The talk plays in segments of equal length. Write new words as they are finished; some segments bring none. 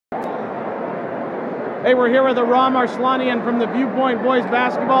Hey, we're here with Aram Arslanian from the Viewpoint boys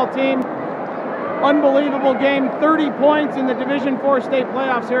basketball team. Unbelievable game, 30 points in the Division IV state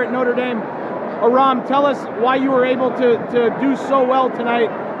playoffs here at Notre Dame. Aram, tell us why you were able to do so well tonight,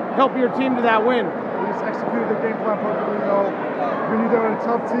 help your team to that win. We just executed the game plan perfectly. We knew they were a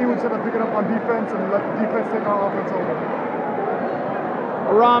tough team. We just had to pick it up on defense and let the defense take our offense over.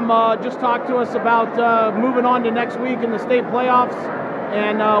 Aram, just talk to us about moving on to next week in the state playoffs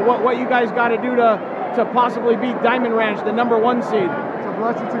and what you guys got to do to possibly beat Diamond Ranch, the #1 seed. It's a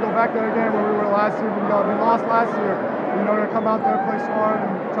blessing to go back there again where we were last year. We lost last year. We're going to come out there, play smart,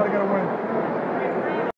 and try to get a win.